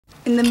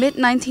In the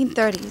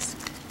mid-1930s,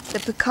 the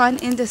pecan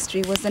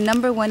industry was the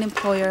 #1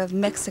 employer of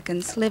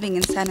Mexicans living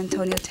in San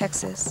Antonio,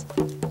 Texas.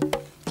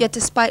 Yet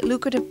despite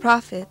lucrative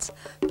profits,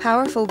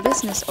 powerful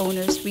business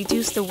owners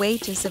reduced the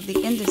wages of the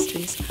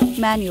industry's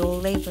manual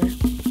labor.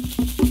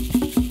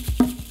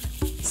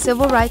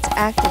 Civil rights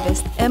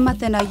activist Emma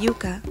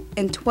Tenayuca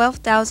and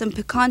 12,000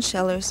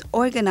 pecan-shellers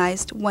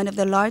organized one of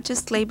the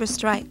largest labor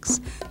strikes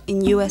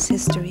in U.S.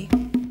 history.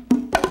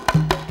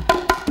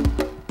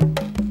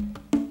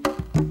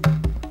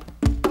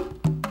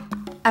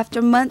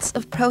 After months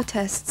of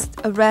protests,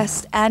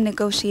 arrests, and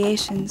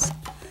negotiations,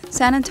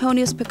 San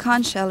Antonio's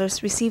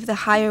pecan-shellers received the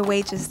higher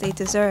wages they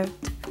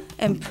deserved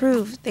and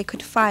proved they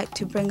could fight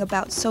to bring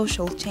about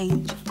social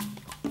change.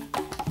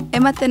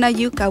 Emma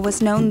Tenayuca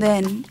was known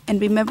then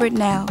and remembered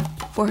now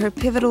for her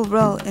pivotal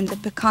role in the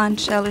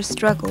pecan-sheller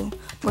struggle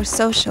for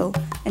social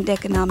and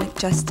economic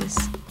justice.